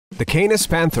The Canis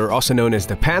Panther, also known as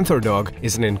the Panther dog,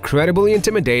 is an incredibly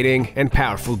intimidating and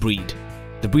powerful breed.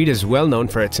 The breed is well known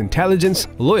for its intelligence,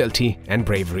 loyalty, and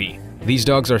bravery. These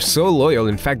dogs are so loyal,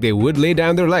 in fact they would lay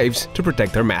down their lives to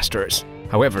protect their masters.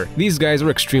 However, these guys are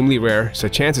extremely rare, so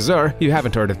chances are you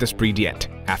haven't heard of this breed yet.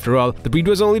 After all, the breed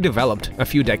was only developed a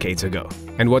few decades ago.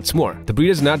 And what's more, the breed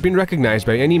has not been recognized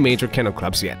by any major kennel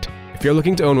clubs yet. If you're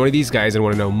looking to own one of these guys and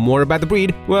want to know more about the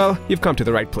breed, well, you've come to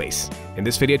the right place. In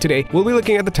this video today, we'll be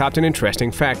looking at the top 10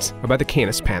 interesting facts about the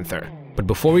Canis Panther. But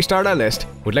before we start our list,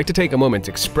 we'd like to take a moment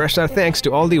to express our thanks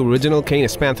to all the original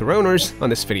Canis Panther owners on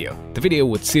this video. The video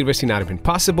would seriously not have been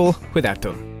possible without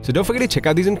them. So don't forget to check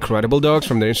out these incredible dogs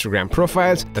from their Instagram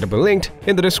profiles that have been linked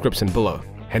in the description below.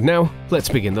 And now, let's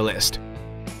begin the list.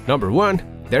 Number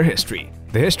 1. Their history.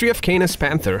 The history of Canis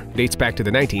Panther dates back to the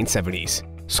 1970s.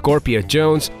 Scorpia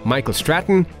Jones, Michael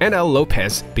Stratton, and L.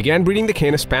 Lopez began breeding the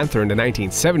Canis Panther in the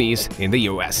 1970s in the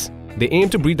US. They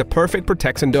aimed to breed the perfect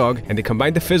Protecton dog, and they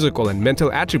combined the physical and mental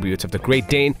attributes of the Great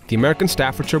Dane, the American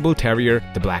Staffordshire Bull Terrier,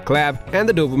 the Black Lab, and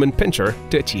the Doberman Pinscher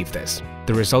to achieve this.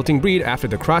 The resulting breed after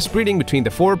the crossbreeding between the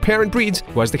four parent breeds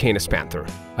was the Canis Panther,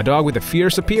 a dog with a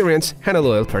fierce appearance and a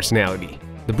loyal personality.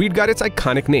 The breed got its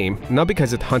iconic name not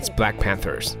because it hunts black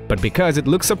panthers, but because it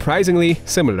looks surprisingly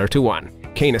similar to one.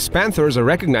 Canis Panthers are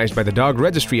recognized by the Dog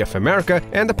Registry of America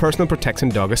and the Personal Protection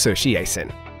Dog Association.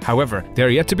 However, they are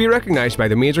yet to be recognized by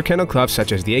the major kennel clubs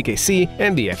such as the AKC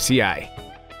and the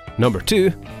FCI. Number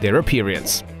 2. Their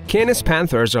appearance. Canis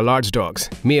Panthers are large dogs.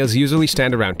 Males usually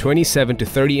stand around 27 to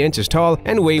 30 inches tall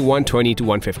and weigh 120 to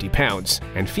 150 pounds,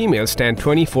 and females stand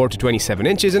 24 to 27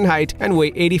 inches in height and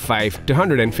weigh 85 to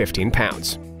 115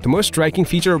 pounds. The most striking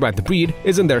feature about the breed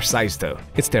isn't their size though,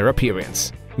 it's their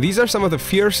appearance. These are some of the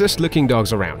fiercest looking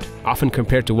dogs around. Often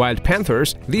compared to wild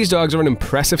panthers, these dogs are an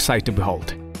impressive sight to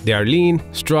behold. They are lean,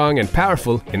 strong, and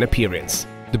powerful in appearance.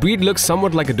 The breed looks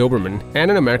somewhat like a Doberman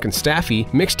and an American Staffy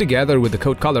mixed together with the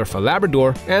coat color of a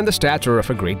Labrador and the stature of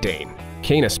a Great Dane.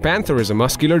 Canis Panther is a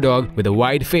muscular dog with a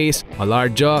wide face, a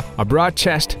large jaw, a broad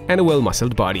chest, and a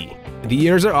well-muscled body. The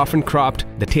ears are often cropped,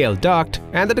 the tail docked,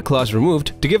 and the claws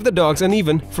removed to give the dogs an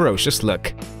even, ferocious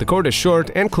look. The coat is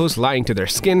short and close lying to their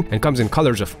skin and comes in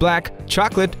colors of black,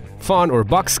 chocolate, fawn or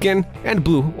buckskin, and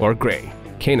blue or gray.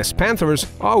 Canis Panthers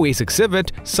always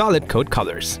exhibit solid coat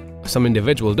colors. Some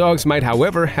individual dogs might,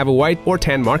 however, have a white or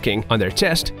tan marking on their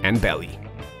chest and belly.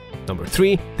 Number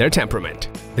 3. Their temperament.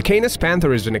 The Canis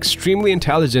Panther is an extremely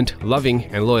intelligent, loving,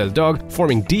 and loyal dog,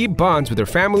 forming deep bonds with their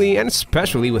family and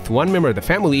especially with one member of the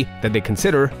family that they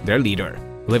consider their leader.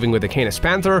 Living with the Canis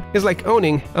Panther is like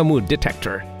owning a mood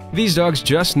detector. These dogs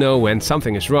just know when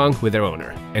something is wrong with their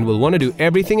owner and will want to do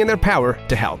everything in their power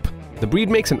to help. The breed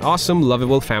makes an awesome,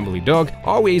 lovable family dog,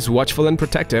 always watchful and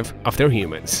protective of their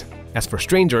humans. As for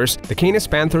strangers, the Canis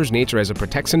Panther's nature as a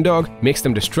protection dog makes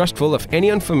them distrustful of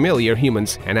any unfamiliar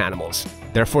humans and animals.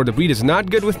 Therefore, the breed is not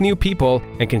good with new people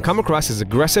and can come across as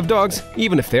aggressive dogs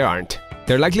even if they aren't.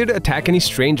 They're likely to attack any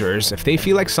strangers if they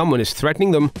feel like someone is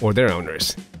threatening them or their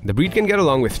owners. The breed can get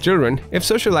along with children if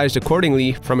socialized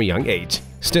accordingly from a young age.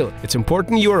 Still, it's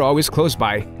important you are always close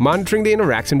by, monitoring the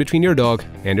interaction between your dog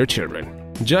and your children.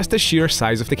 Just the sheer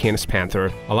size of the Canis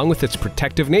Panther, along with its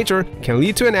protective nature, can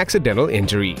lead to an accidental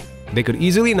injury. They could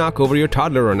easily knock over your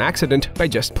toddler on accident by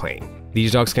just playing.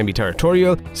 These dogs can be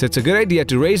territorial, so it's a good idea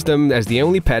to raise them as the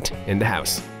only pet in the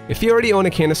house. If you already own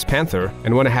a Canis Panther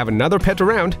and want to have another pet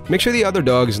around, make sure the other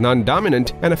dog is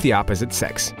non-dominant and of the opposite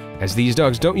sex, as these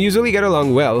dogs don't usually get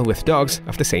along well with dogs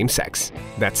of the same sex.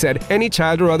 That said, any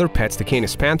child or other pets the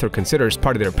Canis Panther considers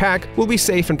part of their pack will be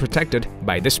safe and protected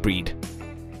by this breed.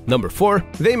 Number 4.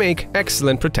 They make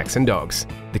excellent protection dogs.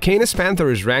 The Canis Panther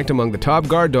is ranked among the top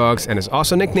guard dogs and is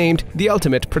also nicknamed the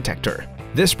ultimate protector.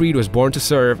 This breed was born to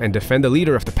serve and defend the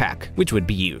leader of the pack, which would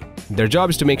be you. Their job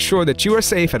is to make sure that you are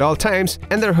safe at all times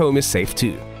and their home is safe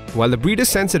too. While the breed is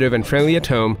sensitive and friendly at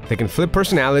home, they can flip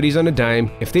personalities on a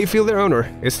dime if they feel their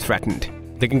owner is threatened.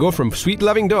 They can go from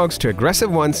sweet-loving dogs to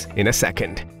aggressive ones in a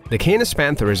second. The Canis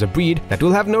Panther is a breed that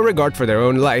will have no regard for their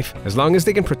own life as long as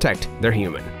they can protect their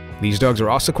human. These dogs are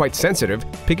also quite sensitive,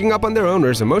 picking up on their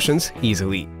owner's emotions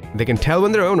easily. They can tell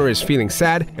when their owner is feeling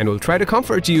sad and will try to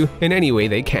comfort you in any way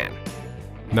they can.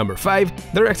 Number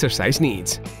 5. Their exercise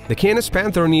needs. The Canis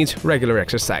Panther needs regular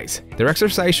exercise. Their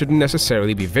exercise shouldn't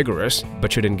necessarily be vigorous,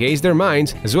 but should engage their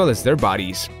minds as well as their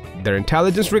bodies. Their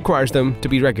intelligence requires them to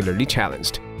be regularly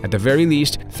challenged. At the very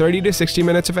least, 30 to 60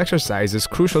 minutes of exercise is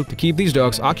crucial to keep these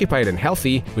dogs occupied and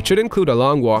healthy, which should include a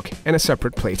long walk and a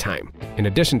separate playtime. In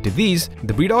addition to these,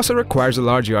 the breed also requires a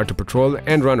large yard to patrol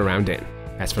and run around in.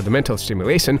 As for the mental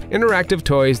stimulation, interactive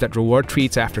toys that reward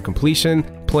treats after completion,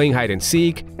 playing hide and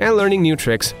seek, and learning new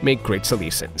tricks make great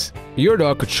solutions. Your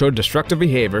dog could show destructive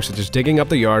behavior such as digging up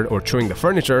the yard or chewing the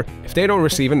furniture if they don't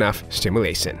receive enough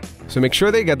stimulation. So make sure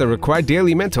they get the required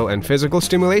daily mental and physical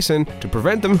stimulation to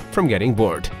prevent them from getting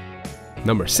bored.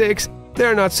 Number 6. They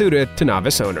are not suited to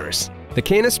novice owners. The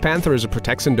Canis Panther is a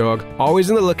protection dog, always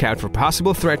on the lookout for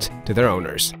possible threats to their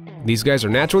owners. These guys are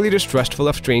naturally distrustful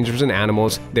of strangers and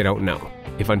animals they don't know.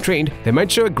 If untrained, they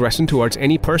might show aggression towards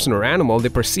any person or animal they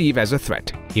perceive as a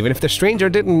threat, even if the stranger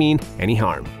didn't mean any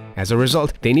harm. As a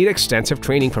result, they need extensive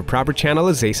training for proper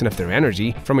channelization of their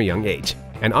energy from a young age.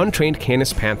 An untrained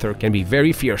Canis Panther can be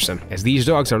very fearsome, as these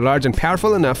dogs are large and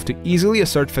powerful enough to easily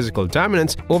assert physical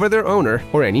dominance over their owner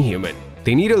or any human.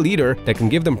 They need a leader that can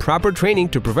give them proper training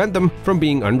to prevent them from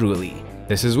being unruly.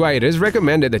 This is why it is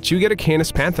recommended that you get a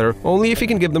Canis Panther only if you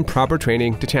can give them proper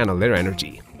training to channel their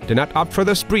energy. Do not opt for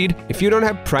this breed if you don't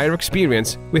have prior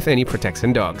experience with any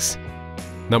protection dogs.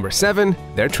 Number 7.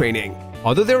 Their training.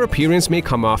 Although their appearance may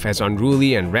come off as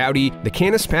unruly and rowdy, the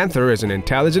Canis Panther is an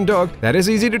intelligent dog that is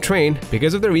easy to train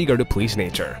because of their eager-to-please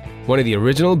nature. One of the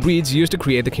original breeds used to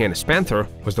create the Canis Panther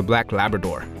was the Black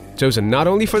Labrador, chosen not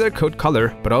only for their coat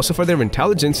color but also for their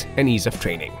intelligence and ease of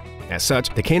training. As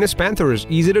such, the Canis Panther is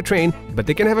easy to train, but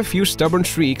they can have a few stubborn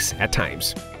streaks at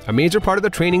times. A major part of the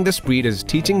training this breed is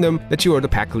teaching them that you are the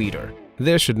pack leader.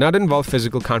 This should not involve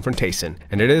physical confrontation,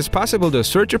 and it is possible to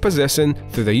assert your position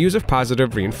through the use of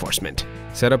positive reinforcement.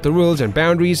 Set up the rules and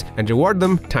boundaries and reward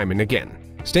them time and again.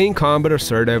 Staying calm but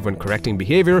assertive when correcting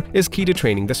behavior is key to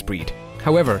training this breed.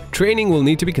 However, training will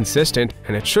need to be consistent,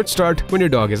 and it should start when your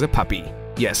dog is a puppy.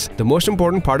 Yes, the most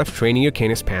important part of training your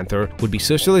Canis Panther would be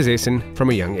socialization from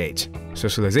a young age.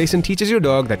 Socialization teaches your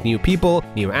dog that new people,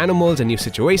 new animals, and new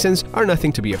situations are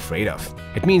nothing to be afraid of.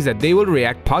 It means that they will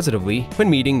react positively when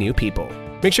meeting new people.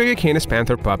 Make sure your Canis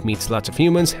Panther pup meets lots of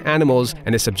humans, animals,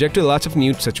 and is subject to lots of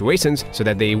new situations so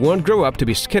that they won't grow up to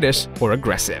be skittish or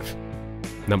aggressive.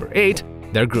 Number 8.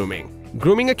 Their grooming.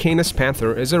 Grooming a Canis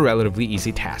Panther is a relatively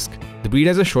easy task. The breed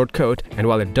has a short coat, and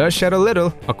while it does shed a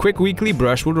little, a quick weekly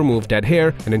brush will remove dead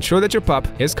hair and ensure that your pup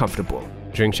is comfortable.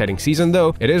 During shedding season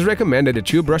though, it is recommended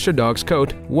that you brush your dog's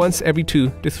coat once every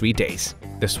 2 to 3 days.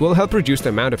 This will help reduce the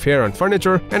amount of hair on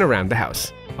furniture and around the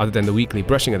house. Other than the weekly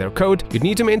brushing of their coat, you'd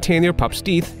need to maintain your pup's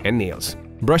teeth and nails.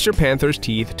 Brush your Panther's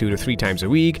teeth 2 to 3 times a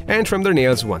week and trim their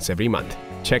nails once every month.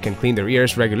 Check and clean their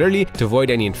ears regularly to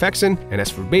avoid any infection, and as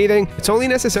for bathing, it's only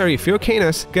necessary if your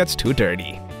Canis gets too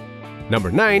dirty.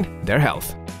 Number 9. Their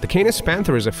health. The Canis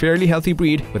Panther is a fairly healthy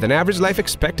breed with an average life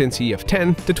expectancy of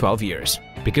 10 to 12 years.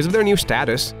 Because of their new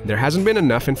status, there hasn't been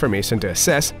enough information to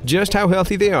assess just how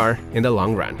healthy they are in the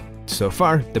long run. So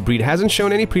far, the breed hasn't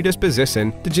shown any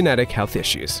predisposition to genetic health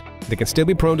issues. They can still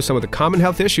be prone to some of the common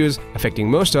health issues affecting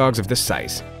most dogs of this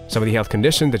size. Some of the health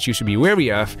conditions that you should be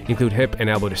wary of include hip and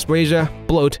elbow dysplasia,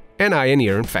 bloat, and eye and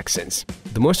ear infections.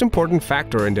 The most important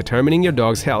factor in determining your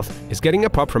dog's health is getting a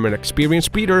pup from an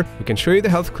experienced breeder who can show you the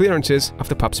health clearances of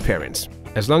the pup's parents.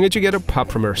 As long as you get a pup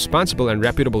from a responsible and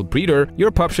reputable breeder,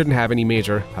 your pup shouldn't have any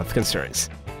major health concerns.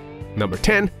 Number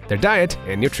 10. Their diet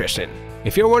and nutrition.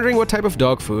 If you're wondering what type of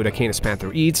dog food a Canis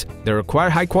Panther eats, they require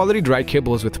high-quality dry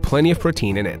kibbles with plenty of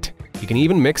protein in it. You can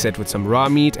even mix it with some raw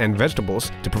meat and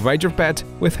vegetables to provide your pet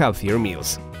with healthier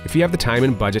meals. If you have the time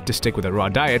and budget to stick with a raw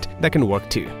diet, that can work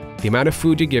too. The amount of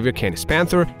food you give your Canis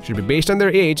Panther should be based on their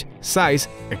age, size,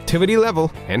 activity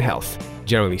level, and health.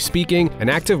 Generally speaking, an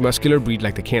active muscular breed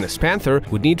like the Canis Panther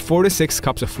would need 4 to 6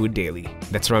 cups of food daily.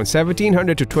 That's around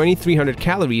 1,700 to 2,300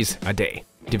 calories a day.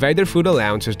 Divide their food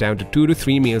allowances down to 2 to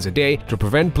 3 meals a day to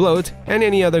prevent bloat and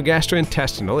any other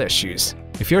gastrointestinal issues.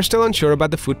 If you're still unsure about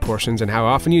the food portions and how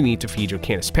often you need to feed your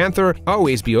Canis Panther,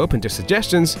 always be open to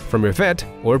suggestions from your vet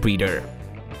or breeder.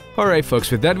 Alright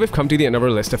folks, with that we've come to the end of our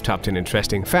list of top 10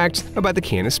 interesting facts about the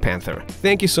Canis Panther.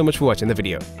 Thank you so much for watching the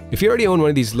video. If you already own one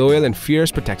of these loyal and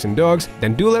fierce protection dogs,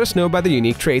 then do let us know about the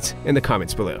unique traits in the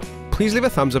comments below. Please leave a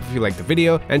thumbs up if you liked the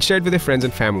video and share it with your friends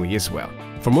and family as well.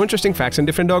 For more interesting facts on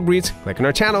different dog breeds, click on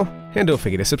our channel and don't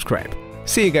forget to subscribe.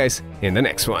 See you guys in the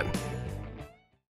next one.